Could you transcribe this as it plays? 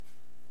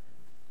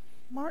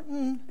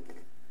Martin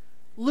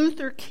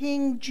Luther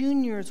King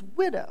Jr.'s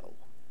widow,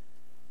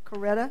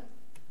 Coretta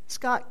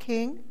Scott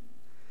King,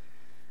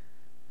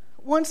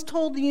 once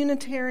told the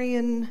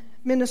Unitarian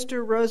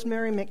minister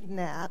Rosemary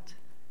McNatt,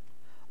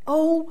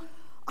 "Oh,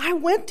 I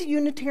went to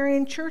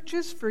Unitarian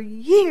churches for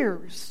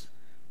years,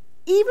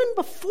 even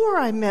before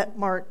I met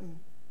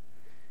Martin,"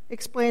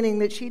 explaining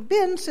that she'd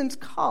been, since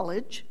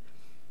college,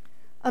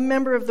 a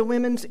member of the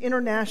Women's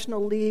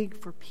International League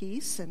for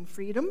Peace and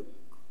Freedom,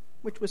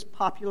 which was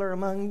popular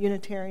among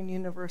Unitarian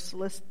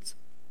Universalists.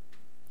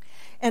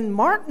 And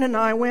Martin and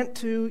I went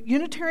to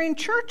Unitarian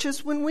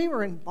churches when we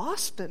were in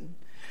Boston.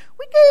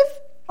 We gave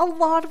a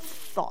lot of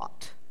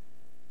thought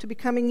to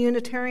becoming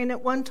Unitarian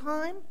at one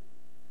time,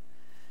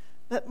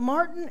 but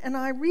Martin and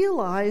I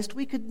realized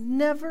we could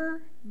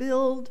never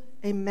build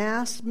a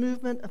mass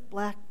movement of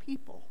black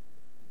people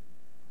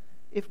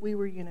if we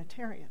were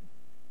Unitarian.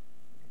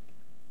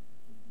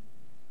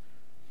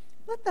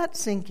 Let that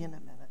sink in a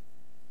minute.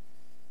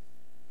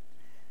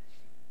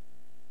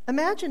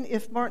 Imagine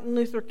if Martin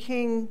Luther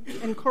King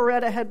and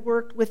Coretta had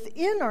worked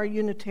within our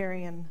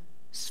Unitarian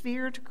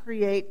sphere to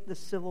create the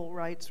civil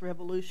rights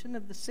revolution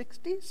of the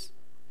 60s.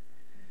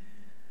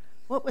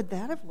 What would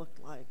that have looked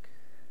like?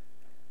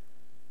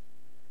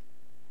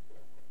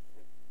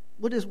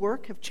 Would his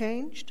work have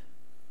changed?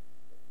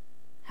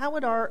 How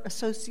would our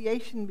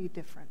association be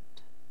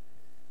different?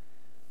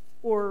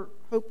 Or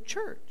Hope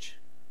Church?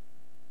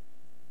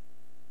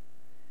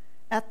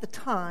 At the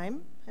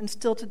time, and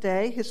still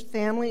today, his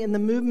family and the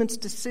movement's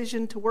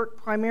decision to work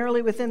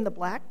primarily within the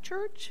black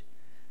church,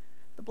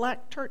 the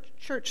black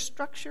church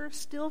structure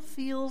still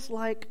feels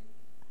like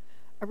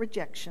a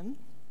rejection.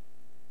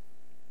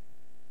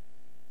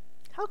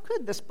 How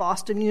could this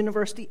Boston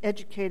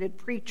University-educated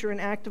preacher and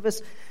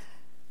activist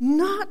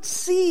not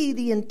see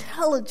the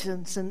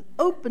intelligence and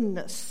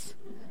openness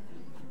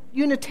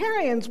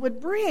Unitarians would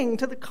bring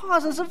to the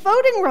causes of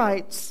voting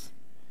rights?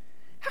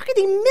 How could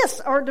he miss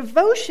our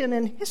devotion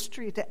and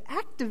history to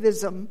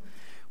activism?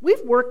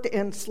 We've worked to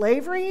end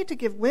slavery, to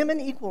give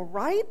women equal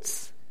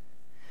rights.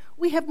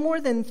 We have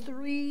more than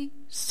 3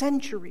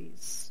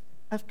 centuries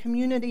of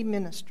community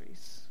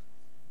ministries.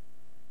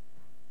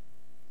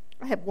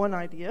 I have one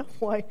idea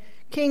why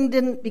King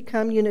didn't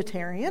become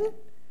Unitarian.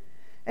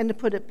 And to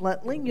put it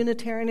bluntly,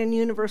 Unitarian and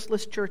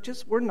Universalist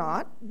churches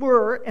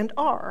were and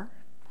are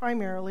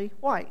primarily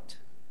white.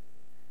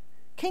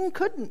 King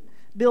couldn't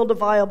build a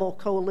viable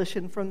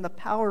coalition from the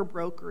power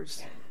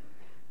brokers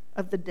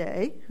of the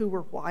day who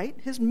were white.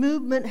 His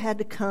movement had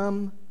to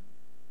come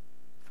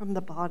from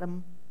the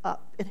bottom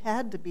up. It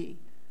had to be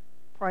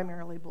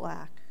primarily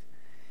black.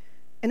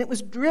 And it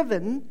was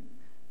driven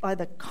by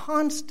the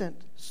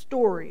constant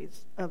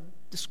stories of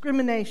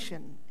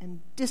discrimination and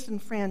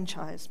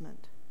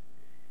disenfranchisement.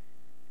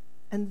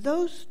 And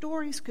those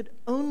stories could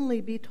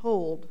only be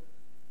told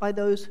by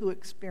those who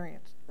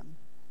experienced them.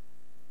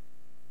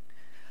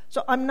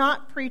 So I'm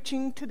not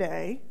preaching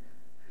today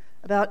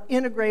about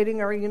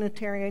integrating our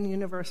Unitarian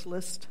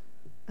Universalist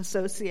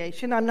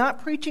Association. I'm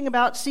not preaching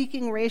about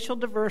seeking racial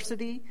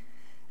diversity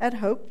at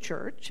Hope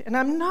Church. And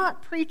I'm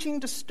not preaching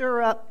to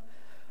stir up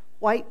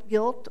white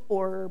guilt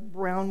or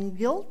brown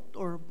guilt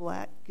or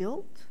black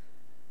guilt.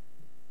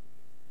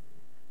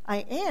 I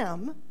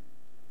am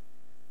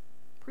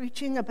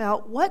preaching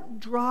about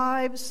what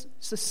drives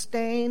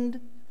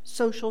sustained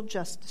social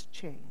justice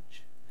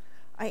change.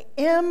 I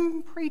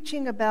am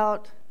preaching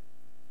about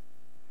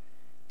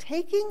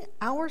taking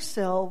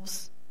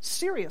ourselves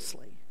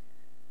seriously.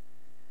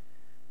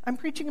 I'm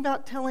preaching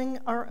about telling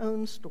our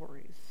own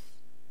stories.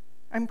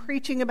 I'm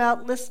preaching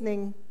about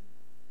listening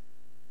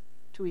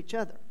to each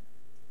other.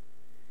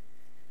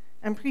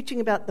 I'm preaching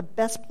about the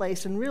best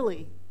place, and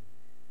really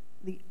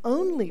the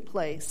only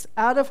place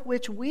out of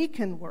which we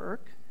can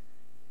work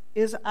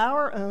is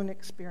our own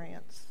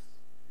experience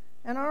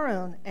and our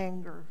own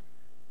anger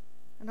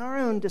and our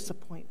own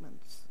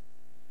disappointments.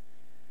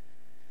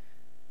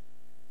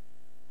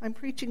 I'm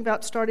preaching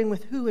about starting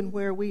with who and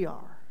where we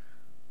are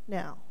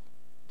now,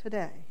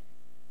 today.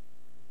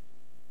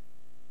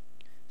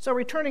 So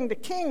returning to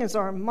King as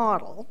our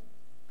model,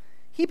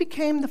 he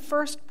became the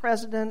first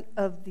president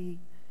of the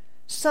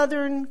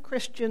Southern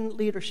Christian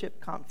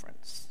Leadership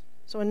Conference.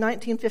 So in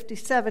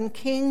 1957,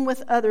 King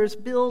with others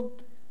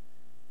built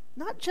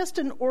not just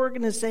an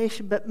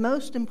organization, but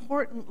most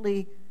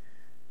importantly,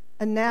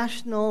 a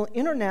national,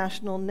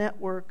 international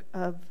network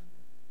of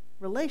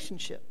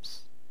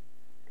relationships.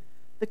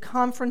 The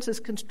conference is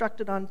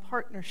constructed on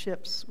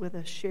partnerships with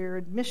a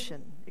shared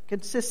mission. It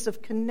consists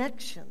of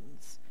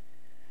connections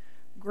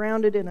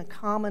grounded in a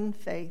common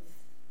faith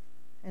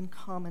and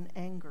common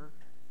anger.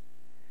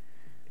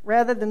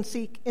 Rather than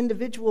seek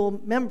individual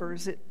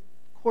members, it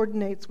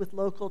coordinates with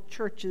local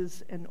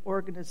churches and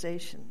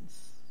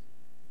organizations.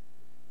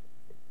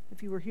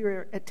 If you were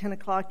here at 10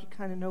 o'clock, you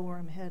kind of know where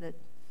I'm headed.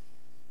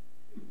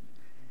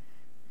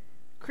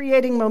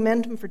 Creating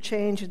momentum for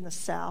change in the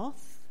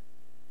South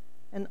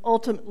and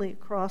ultimately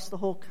across the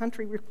whole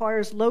country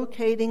requires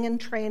locating and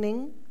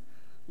training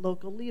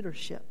local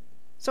leadership.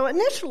 So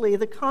initially,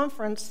 the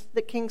conference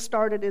that King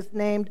started is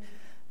named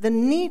the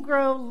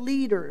Negro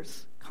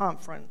Leaders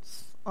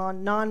Conference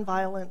on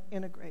Nonviolent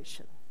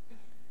Integration.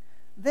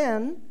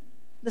 Then,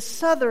 the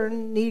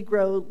Southern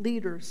Negro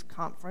Leaders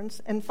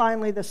Conference, and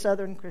finally, the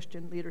Southern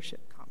Christian Leadership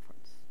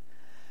Conference.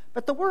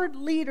 But the word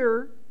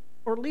leader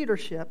or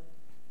leadership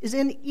is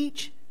in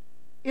each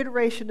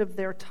iteration of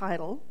their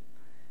title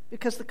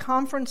because the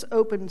conference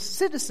opens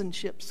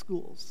citizenship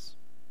schools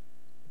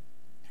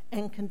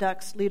and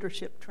conducts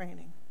leadership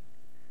training.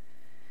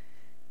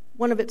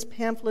 One of its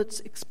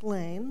pamphlets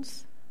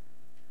explains,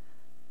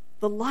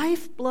 the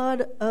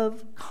lifeblood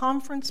of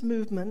conference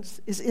movements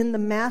is in the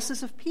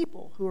masses of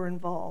people who are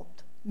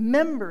involved,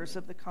 members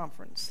of the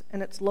conference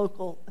and its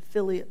local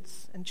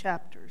affiliates and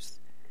chapters.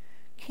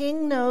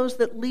 King knows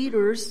that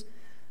leaders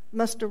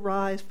must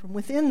arise from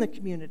within the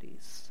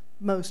communities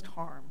most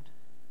harmed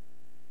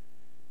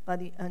by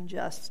the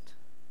unjust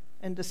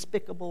and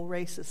despicable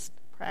racist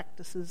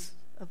practices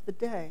of the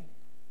day.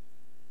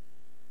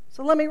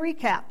 So let me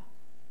recap.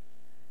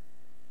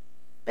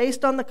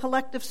 Based on the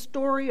collective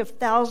story of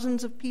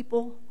thousands of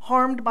people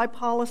harmed by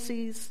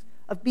policies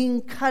of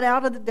being cut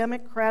out of the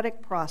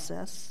democratic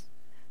process,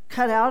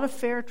 cut out of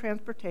fair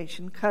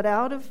transportation, cut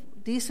out of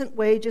decent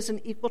wages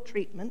and equal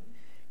treatment,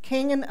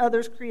 King and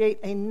others create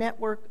a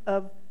network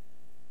of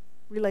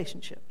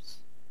relationships.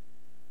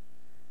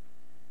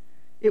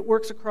 It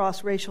works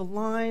across racial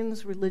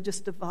lines, religious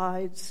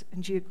divides,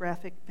 and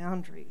geographic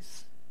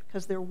boundaries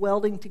because they're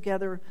welding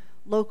together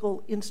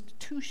local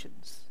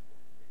institutions.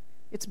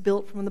 It's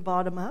built from the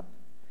bottom up.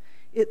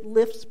 It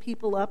lifts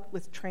people up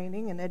with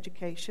training and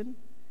education.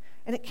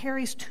 And it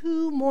carries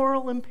two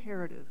moral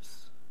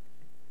imperatives: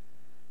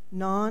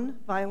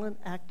 nonviolent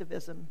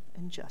activism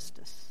and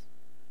justice.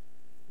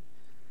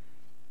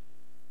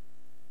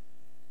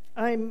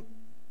 I'm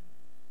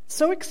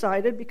so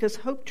excited because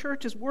Hope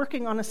Church is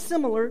working on a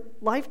similar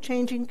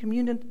life-changing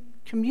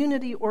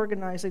community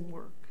organizing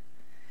work.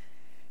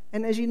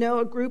 And as you know,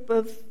 a group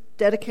of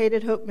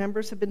dedicated Hope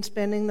members have been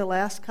spending the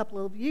last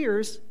couple of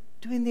years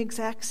doing the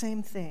exact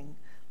same thing: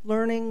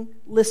 learning,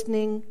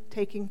 listening,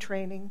 taking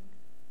training.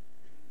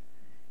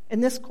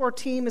 And this core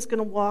team is going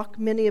to walk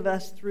many of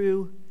us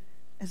through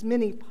as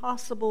many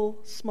possible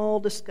small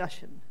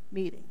discussion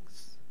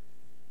meetings.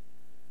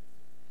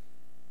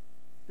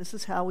 This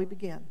is how we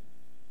begin.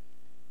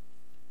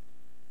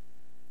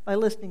 By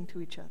listening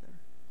to each other.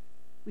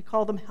 We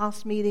call them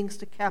house meetings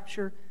to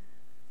capture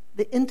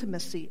the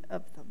intimacy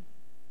of them.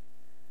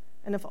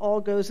 And if all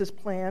goes as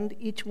planned,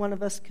 each one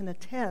of us can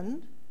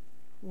attend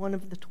one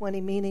of the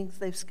 20 meetings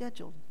they've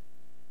scheduled.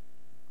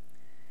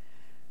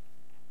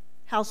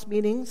 House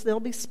meetings, they'll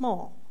be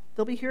small.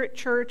 They'll be here at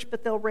church,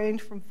 but they'll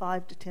range from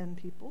 5 to 10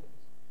 people,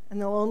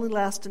 and they'll only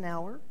last an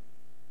hour.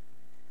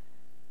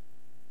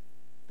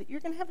 But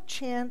you're going to have a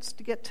chance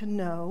to get to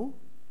know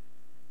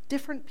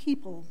different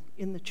people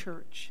in the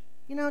church.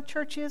 You know how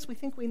church is? We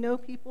think we know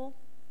people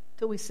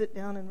till we sit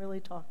down and really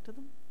talk to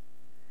them.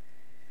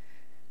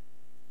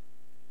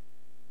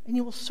 And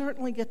you will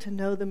certainly get to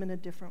know them in a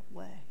different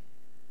way.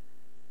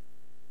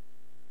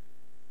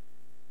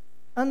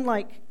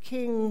 Unlike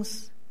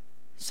King's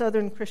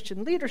Southern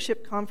Christian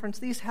Leadership Conference,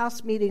 these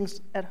house meetings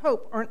at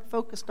Hope aren't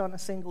focused on a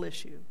single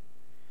issue.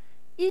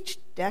 Each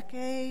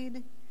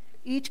decade,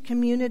 each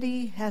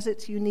community has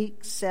its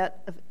unique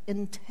set of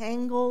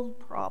entangled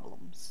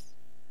problems.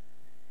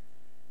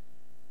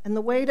 And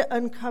the way to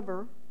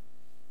uncover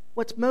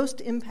what's most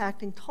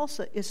impacting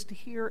Tulsa is to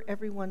hear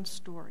everyone's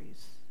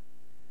stories.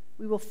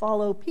 We will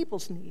follow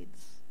people's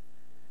needs.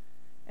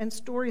 And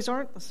stories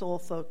aren't the sole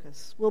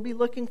focus. We'll be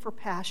looking for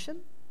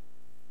passion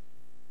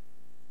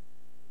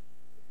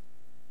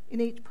in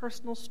each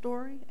personal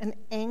story, and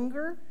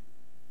anger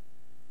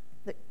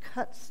that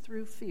cuts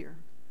through fear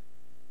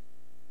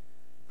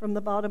from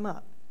the bottom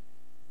up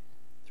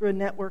through a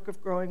network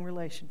of growing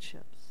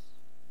relationships.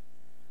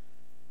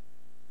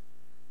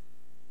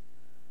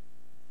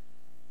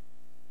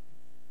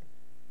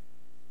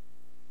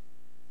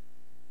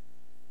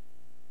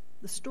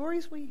 The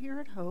stories we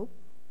hear at Hope,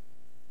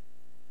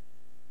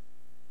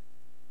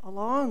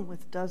 along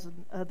with a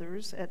dozen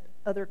others at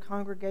other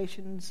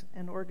congregations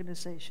and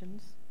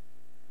organizations,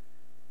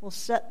 will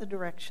set the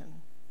direction.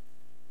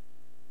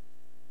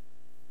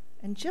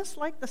 And just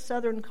like the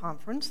Southern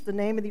Conference, the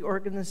name of the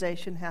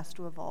organization has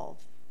to evolve.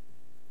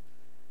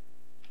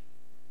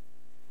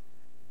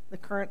 The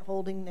current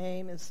holding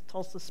name is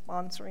Tulsa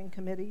Sponsoring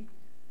Committee,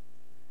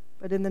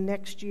 but in the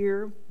next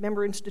year,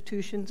 member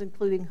institutions,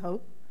 including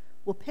Hope,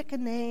 will pick a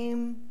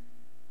name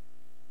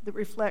that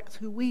reflects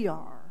who we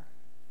are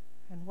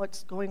and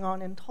what's going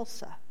on in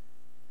Tulsa.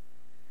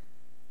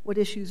 What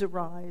issues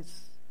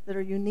arise that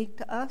are unique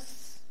to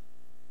us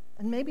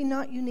and maybe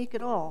not unique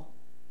at all,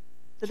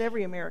 that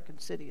every American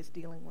city is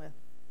dealing with.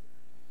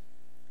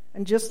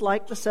 And just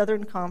like the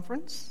Southern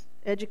Conference,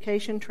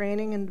 education,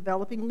 training, and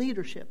developing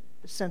leadership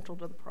is central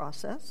to the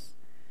process.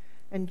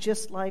 And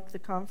just like the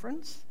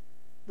conference,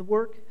 the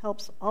work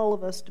helps all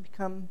of us to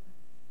become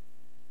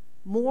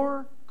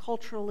more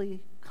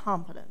culturally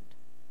competent.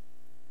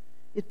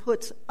 It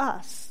puts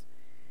us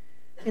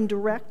in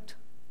direct,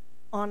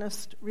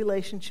 honest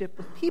relationship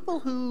with people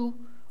who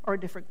are a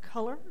different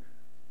color,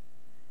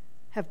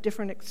 have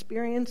different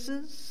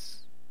experiences,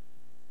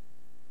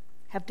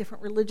 have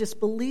different religious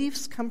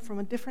beliefs, come from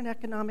a different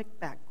economic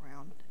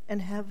background,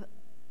 and have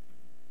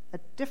a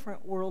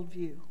different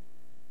worldview.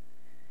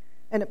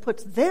 And it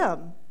puts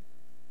them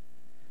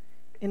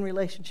in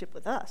relationship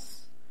with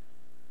us.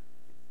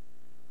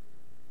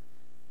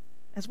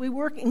 As we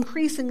work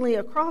increasingly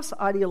across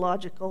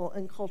ideological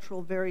and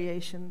cultural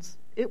variations,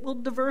 it will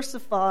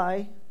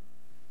diversify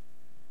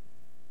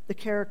the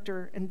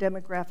character and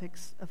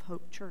demographics of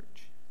Hope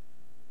Church.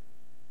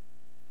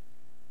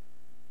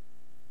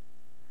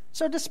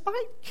 So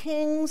despite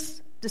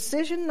King's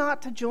decision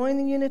not to join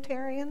the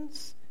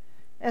Unitarians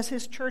as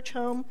his church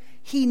home,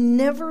 he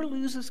never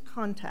loses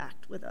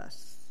contact with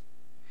us.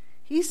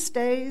 He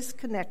stays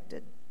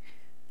connected.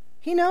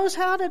 He knows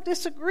how to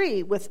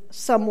disagree with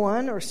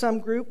someone or some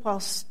group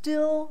while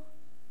still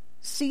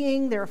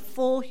seeing their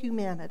full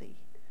humanity.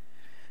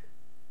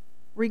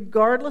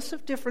 Regardless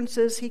of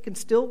differences, he can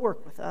still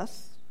work with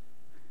us.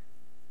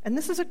 And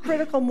this is a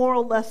critical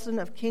moral lesson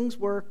of King's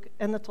work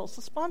and the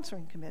Tulsa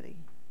Sponsoring Committee.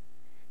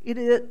 It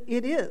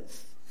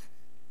is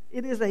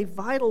a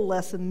vital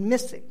lesson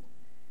missing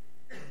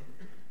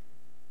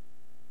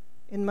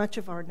in much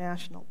of our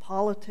national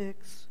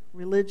politics,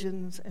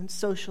 religions, and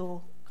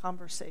social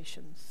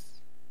conversations.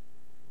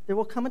 There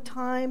will come a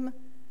time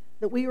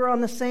that we are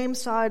on the same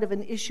side of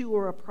an issue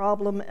or a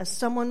problem as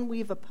someone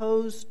we've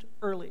opposed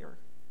earlier.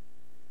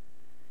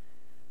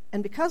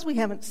 And because we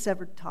haven't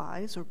severed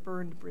ties or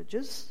burned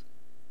bridges,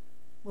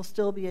 we'll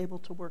still be able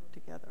to work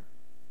together.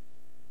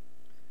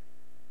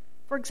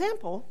 For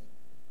example,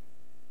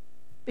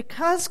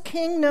 because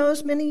King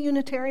knows many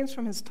Unitarians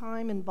from his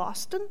time in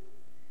Boston,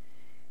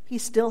 he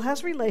still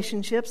has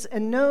relationships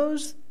and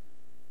knows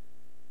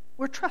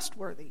we're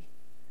trustworthy.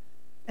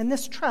 And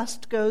this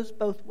trust goes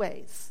both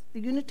ways.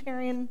 The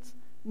Unitarians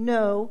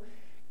know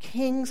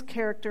King's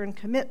character and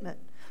commitment.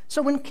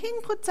 So when King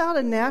puts out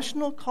a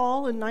national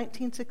call in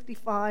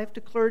 1965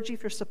 to clergy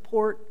for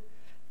support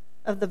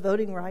of the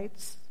voting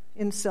rights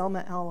in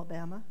Selma,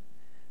 Alabama,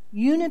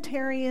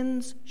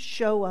 Unitarians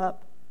show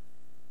up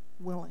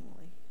willingly.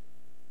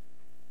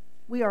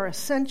 We are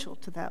essential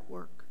to that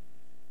work.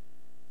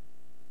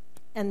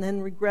 And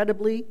then,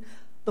 regrettably,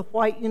 the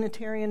white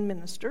Unitarian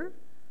minister,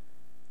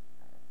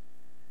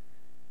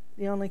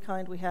 the only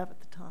kind we have at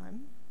the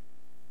time,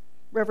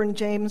 Reverend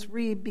James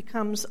Reeb,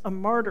 becomes a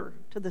martyr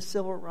to the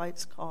civil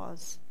rights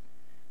cause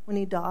when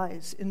he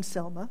dies in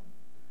Selma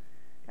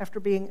after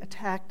being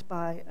attacked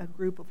by a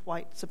group of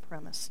white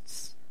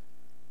supremacists.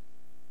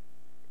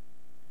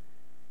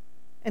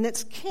 And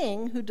it's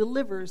King who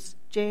delivers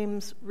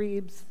James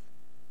Reeb's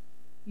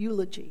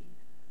eulogy,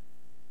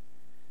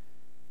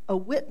 a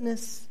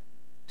witness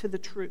to the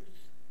truth.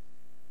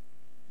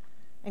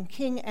 And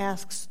King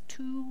asks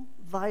two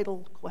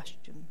vital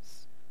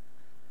questions.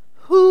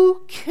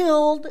 Who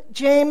killed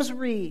James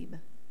Reeb?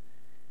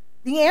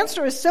 The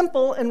answer is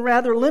simple and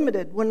rather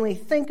limited when we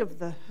think of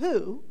the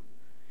who.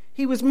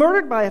 He was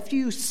murdered by a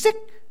few sick,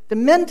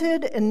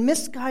 demented, and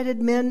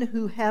misguided men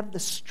who have the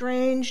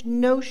strange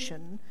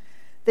notion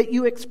that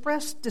you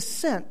express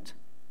dissent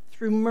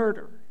through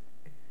murder.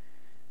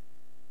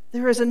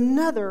 There is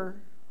another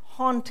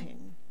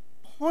haunting,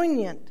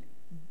 poignant,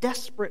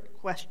 desperate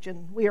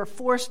question we are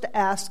forced to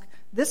ask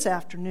this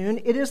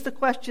afternoon. It is the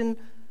question,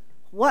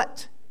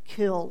 what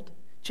killed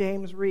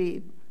James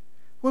Reeb?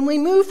 When we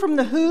move from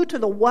the who to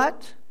the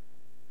what,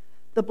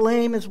 the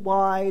blame is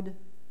wide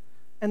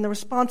and the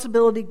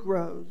responsibility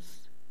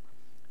grows.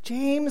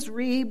 James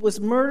Reeb was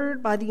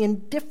murdered by the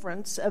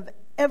indifference of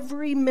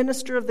every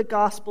minister of the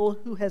gospel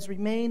who has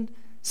remained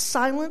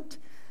silent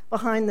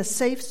behind the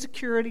safe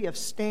security of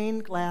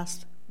stained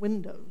glass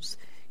windows.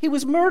 He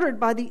was murdered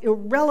by the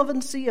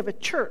irrelevancy of a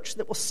church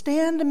that will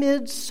stand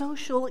amid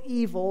social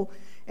evil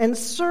and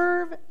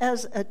serve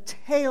as a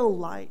tail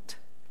light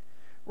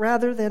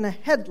rather than a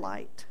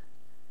headlight,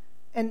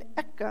 an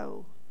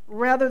echo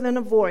rather than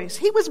a voice.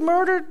 He was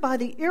murdered by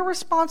the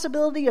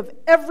irresponsibility of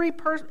every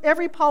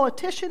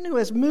politician who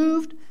has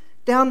moved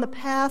down the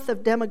path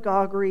of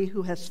demagoguery,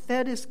 who has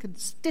fed his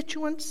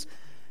constituents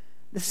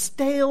the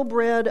stale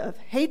bread of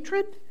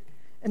hatred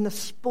and the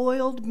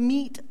spoiled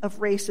meat of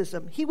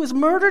racism. He was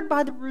murdered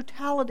by the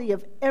brutality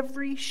of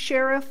every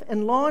sheriff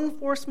and law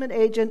enforcement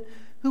agent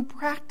who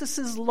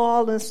practices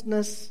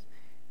lawlessness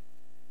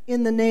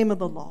in the name of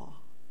the law.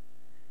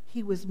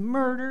 He was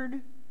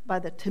murdered by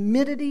the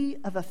timidity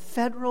of a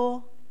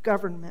federal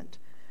government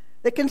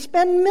that can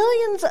spend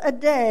millions a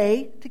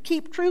day to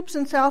keep troops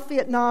in South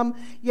Vietnam,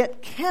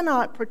 yet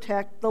cannot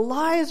protect the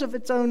lives of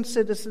its own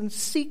citizens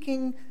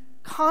seeking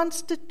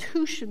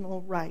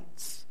constitutional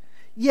rights.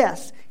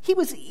 Yes, he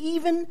was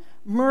even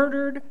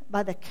murdered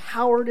by the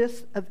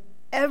cowardice of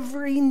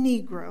every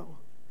Negro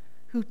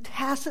who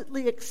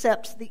tacitly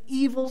accepts the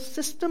evil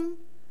system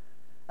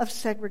of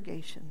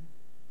segregation,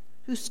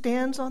 who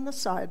stands on the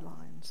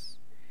sidelines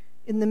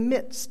in the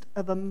midst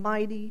of a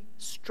mighty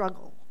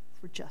struggle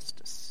for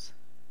justice.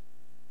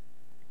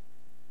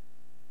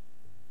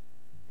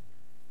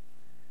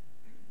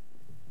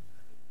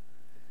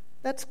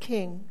 That's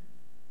King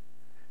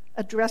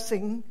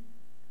addressing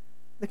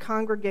the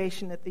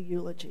congregation at the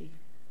eulogy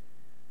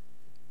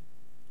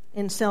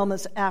in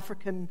Selma's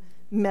African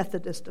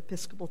Methodist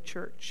Episcopal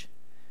Church.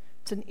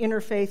 It's an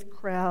interfaith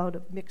crowd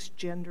of mixed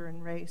gender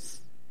and race.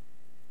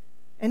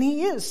 And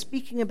he is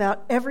speaking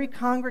about every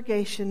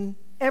congregation,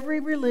 every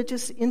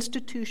religious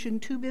institution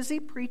too busy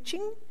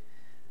preaching,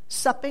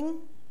 supping,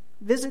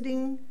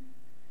 visiting,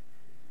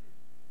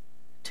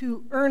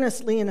 to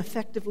earnestly and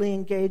effectively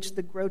engage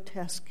the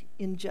grotesque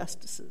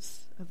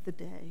injustices of the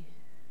day.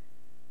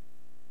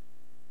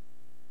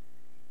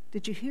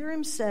 Did you hear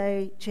him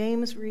say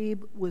James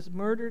Reeb was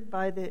murdered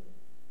by the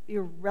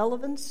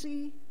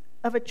irrelevancy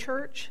of a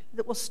church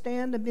that will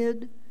stand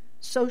amid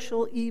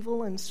social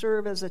evil and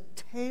serve as a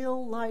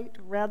tail light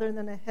rather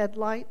than a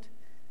headlight,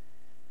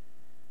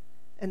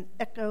 an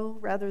echo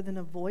rather than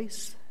a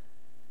voice?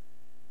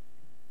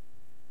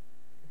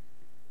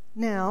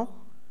 Now,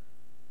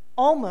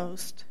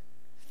 almost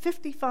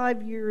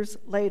 55 years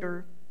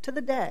later to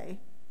the day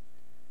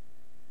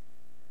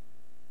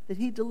that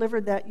he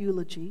delivered that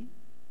eulogy,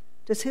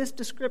 does his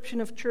description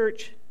of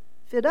church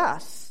fit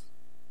us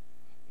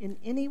in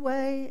any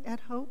way at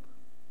Hope?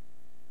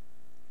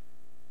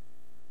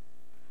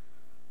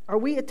 Are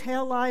we a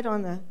taillight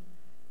on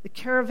the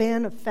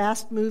caravan of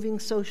fast-moving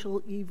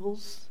social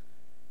evils?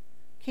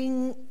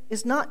 King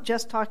is not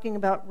just talking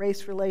about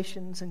race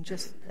relations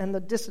and the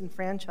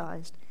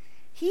disenfranchised.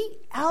 He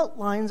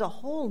outlines a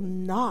whole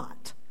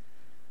knot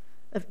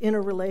of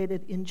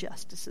interrelated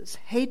injustices: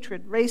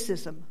 hatred,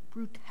 racism,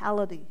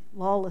 brutality,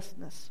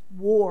 lawlessness,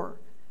 war,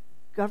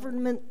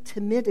 government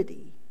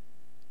timidity,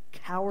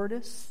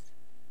 cowardice,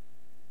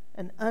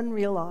 and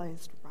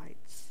unrealized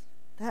rights.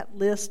 That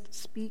list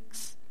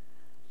speaks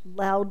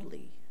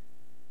loudly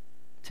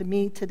to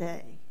me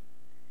today.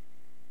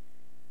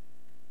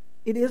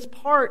 It is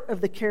part of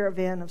the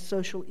caravan of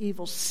social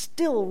evil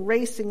still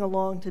racing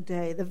along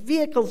today. The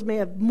vehicles may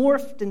have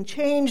morphed and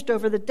changed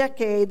over the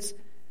decades,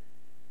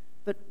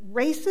 but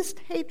racist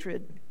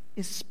hatred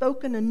is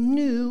spoken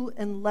anew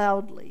and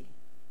loudly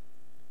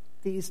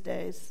these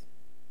days.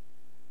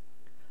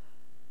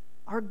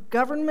 Our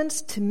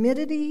government's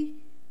timidity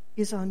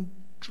is on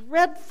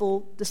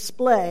dreadful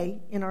display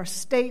in our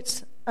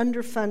state's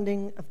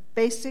underfunding of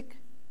basic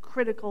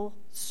critical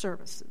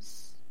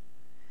services.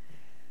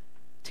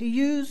 To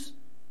use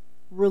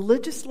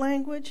religious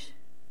language,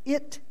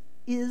 it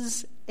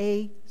is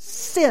a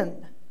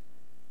sin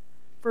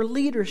for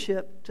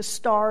leadership to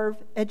starve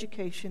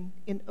education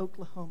in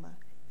Oklahoma.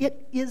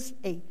 It is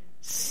a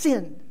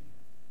sin.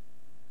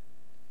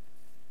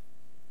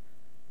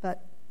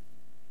 But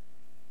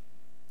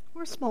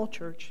we're a small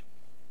church.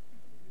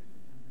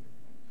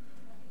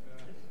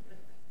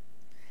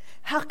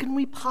 How can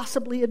we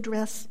possibly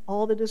address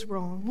all that is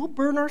wrong? We'll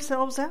burn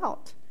ourselves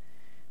out,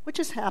 which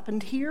has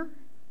happened here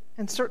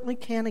and certainly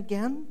can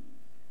again.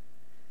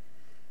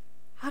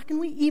 How can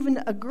we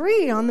even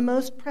agree on the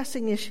most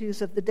pressing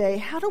issues of the day?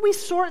 How do we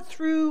sort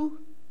through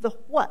the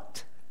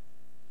what?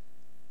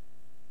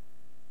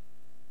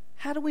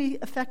 How do we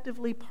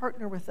effectively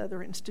partner with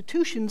other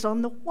institutions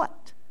on the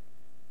what?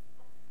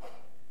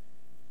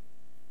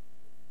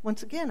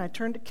 Once again, I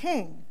turn to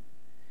King.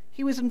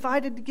 He was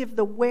invited to give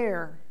the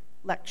Where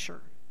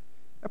lecture,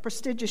 a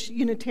prestigious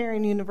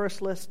Unitarian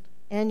Universalist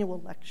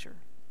annual lecture.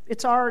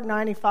 It's our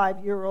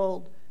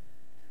 95-year-old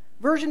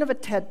version of a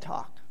TED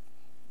Talk.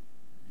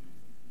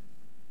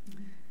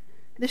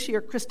 This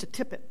year, Krista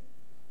Tippett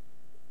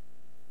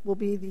will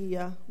be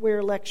the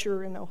Where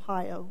lecturer in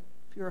Ohio,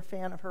 if you're a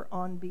fan of her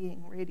On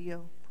Being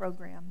radio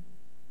program.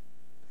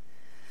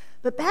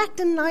 But back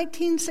in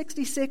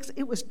 1966,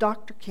 it was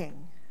Dr.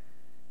 King.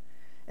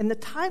 And the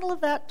title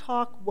of that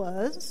talk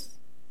was,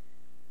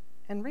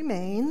 and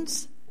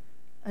remains,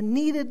 a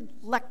needed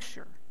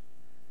lecture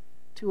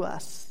to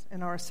us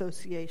and our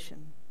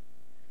association.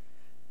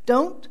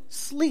 Don't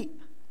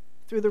sleep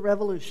through the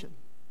revolution.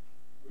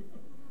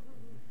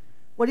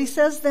 What he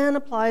says then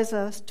applies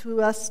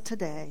to us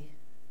today.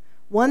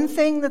 One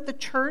thing that the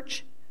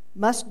church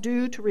must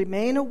do to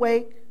remain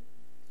awake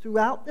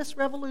throughout this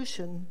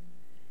revolution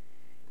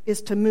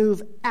is to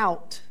move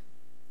out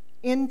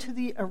into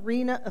the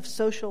arena of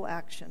social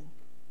action.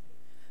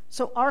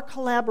 So our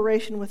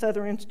collaboration with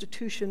other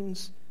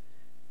institutions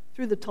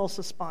through the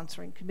Tulsa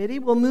Sponsoring Committee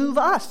will move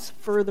us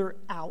further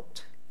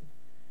out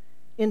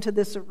into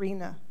this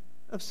arena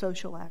of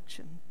social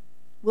action.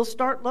 We'll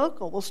start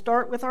local. We'll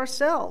start with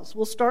ourselves.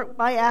 We'll start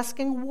by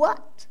asking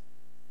what?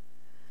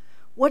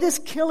 What is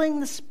killing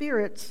the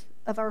spirits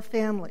of our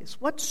families?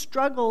 What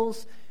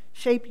struggles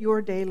shape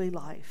your daily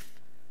life?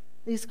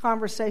 These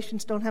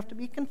conversations don't have to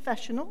be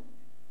confessional,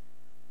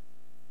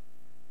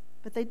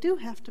 but they do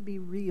have to be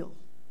real.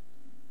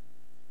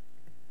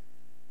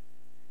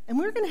 And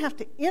we're going to have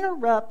to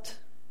interrupt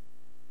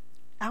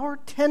our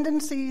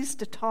tendencies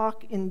to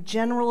talk in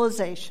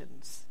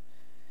generalizations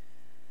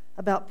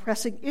about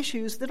pressing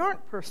issues that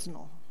aren't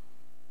personal.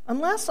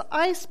 Unless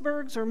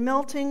icebergs are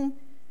melting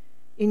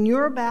in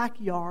your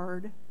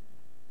backyard,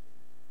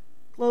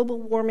 global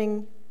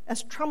warming,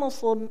 as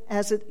troublesome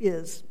as it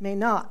is, may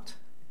not.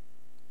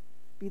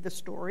 be the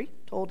story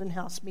told in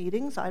house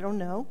meetings. I don't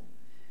know.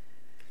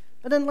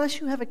 But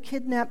unless you have a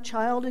kidnapped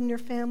child in your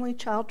family,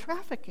 child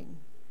trafficking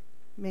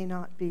may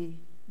not be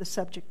the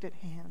subject at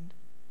hand.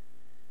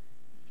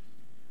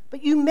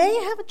 But you may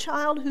have a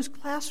child whose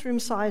classroom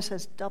size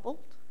has doubled,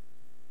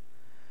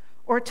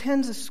 or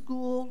attends a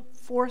school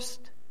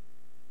forced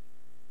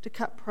to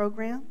cut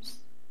programs.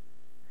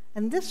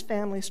 And this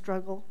family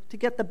struggle to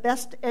get the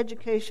best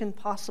education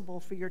possible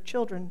for your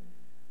children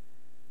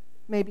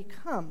may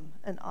become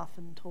an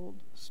often told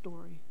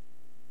story.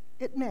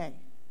 It may.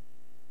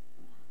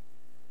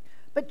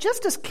 But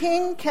just as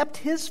King kept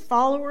his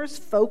followers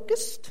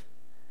focused,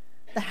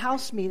 the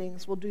house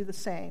meetings will do the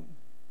same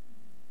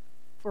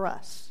for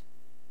us.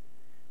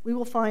 We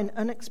will find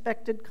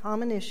unexpected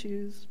common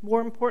issues.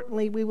 More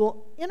importantly, we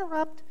will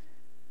interrupt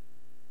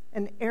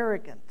an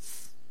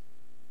arrogance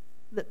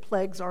that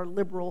plagues our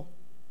liberal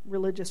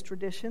religious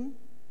tradition.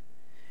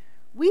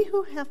 We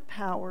who have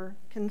power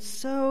can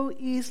so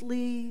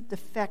easily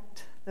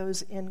defect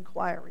those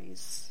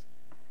inquiries.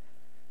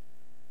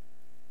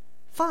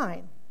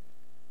 Fine,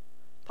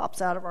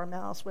 pops out of our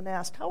mouths when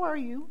asked, "How are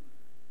you?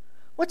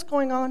 What's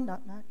going on?"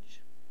 Not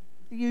much.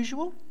 The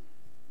usual.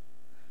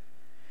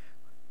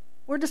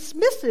 We're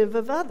dismissive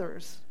of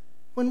others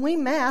when we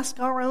mask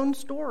our own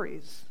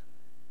stories.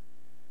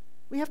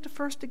 We have to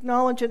first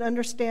acknowledge and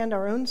understand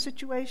our own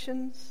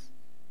situations,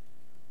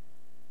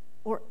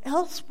 or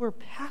else we're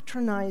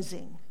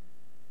patronizing.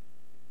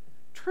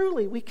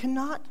 Truly, we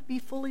cannot be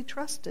fully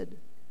trusted.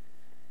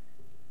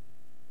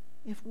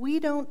 If we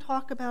don't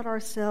talk about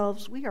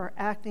ourselves, we are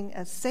acting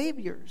as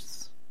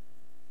saviors,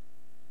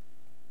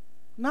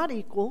 not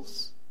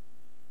equals.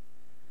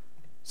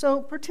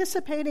 So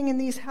participating in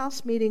these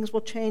house meetings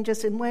will change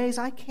us in ways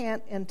I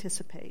can't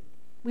anticipate.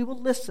 We will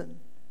listen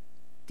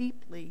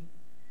deeply.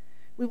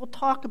 We will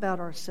talk about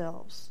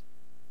ourselves,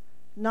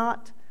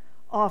 not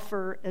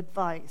offer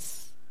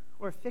advice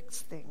or fix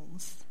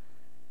things,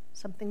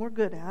 something we're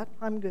good at,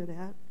 I'm good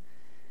at.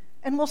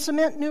 And we'll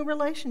cement new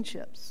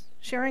relationships.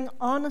 Sharing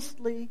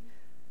honestly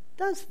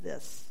does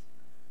this.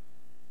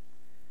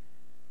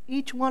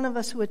 Each one of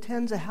us who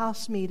attends a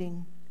house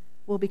meeting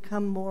will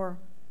become more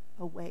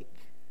awake.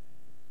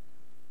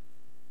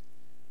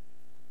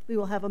 We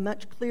will have a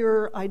much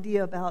clearer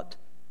idea about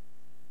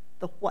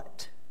the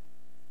what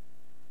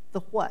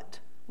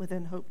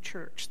within Hope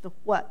Church, the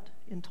what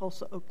in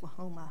Tulsa,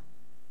 Oklahoma.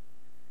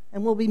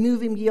 And we'll be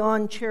moving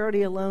beyond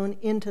charity alone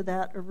into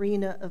that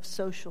arena of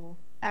social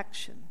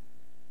action.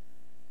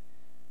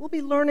 We'll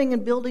be learning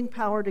and building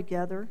power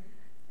together,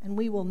 and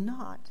we will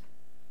not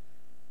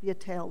be a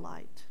tail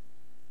light.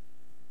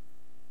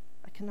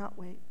 I cannot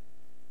wait.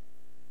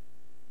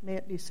 May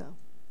it be so.